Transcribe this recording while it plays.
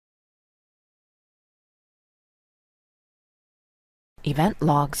Event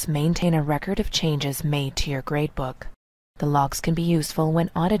logs maintain a record of changes made to your gradebook. The logs can be useful when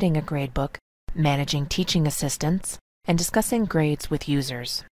auditing a gradebook, managing teaching assistants, and discussing grades with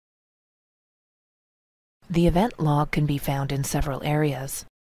users. The event log can be found in several areas.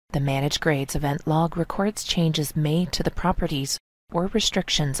 The Manage Grades event log records changes made to the properties or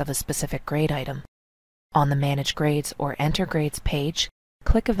restrictions of a specific grade item. On the Manage Grades or Enter Grades page,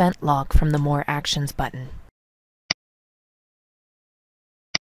 click Event Log from the More Actions button.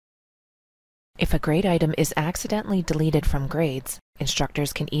 If a grade item is accidentally deleted from grades,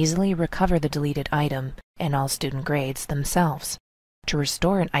 instructors can easily recover the deleted item and all student grades themselves. To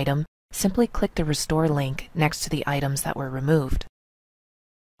restore an item, simply click the Restore link next to the items that were removed.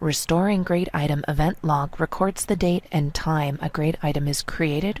 Restoring Grade Item event log records the date and time a grade item is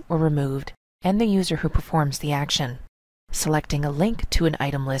created or removed and the user who performs the action. Selecting a link to an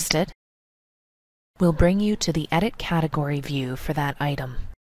item listed will bring you to the Edit Category view for that item.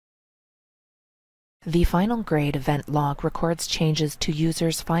 The Final Grade event log records changes to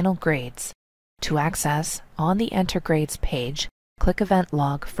users' final grades. To access, on the Enter Grades page, click Event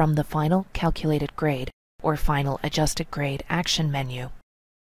Log from the Final Calculated Grade or Final Adjusted Grade action menu.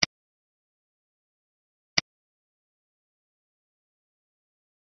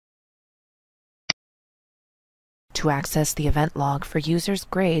 To access the event log for users'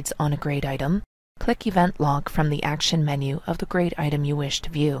 grades on a grade item, click Event Log from the action menu of the grade item you wish to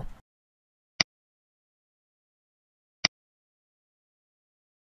view.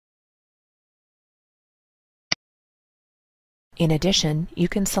 In addition, you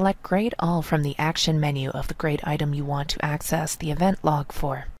can select Grade All from the action menu of the grade item you want to access the event log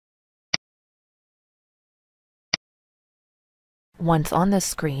for. Once on this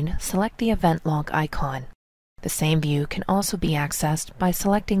screen, select the event log icon. The same view can also be accessed by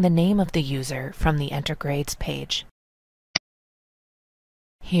selecting the name of the user from the Enter Grades page.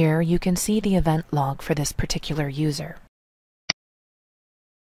 Here you can see the event log for this particular user.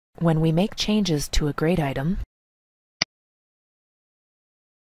 When we make changes to a grade item,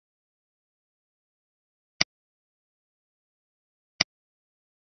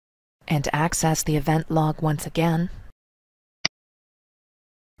 and access the event log once again,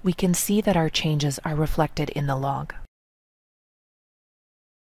 we can see that our changes are reflected in the log.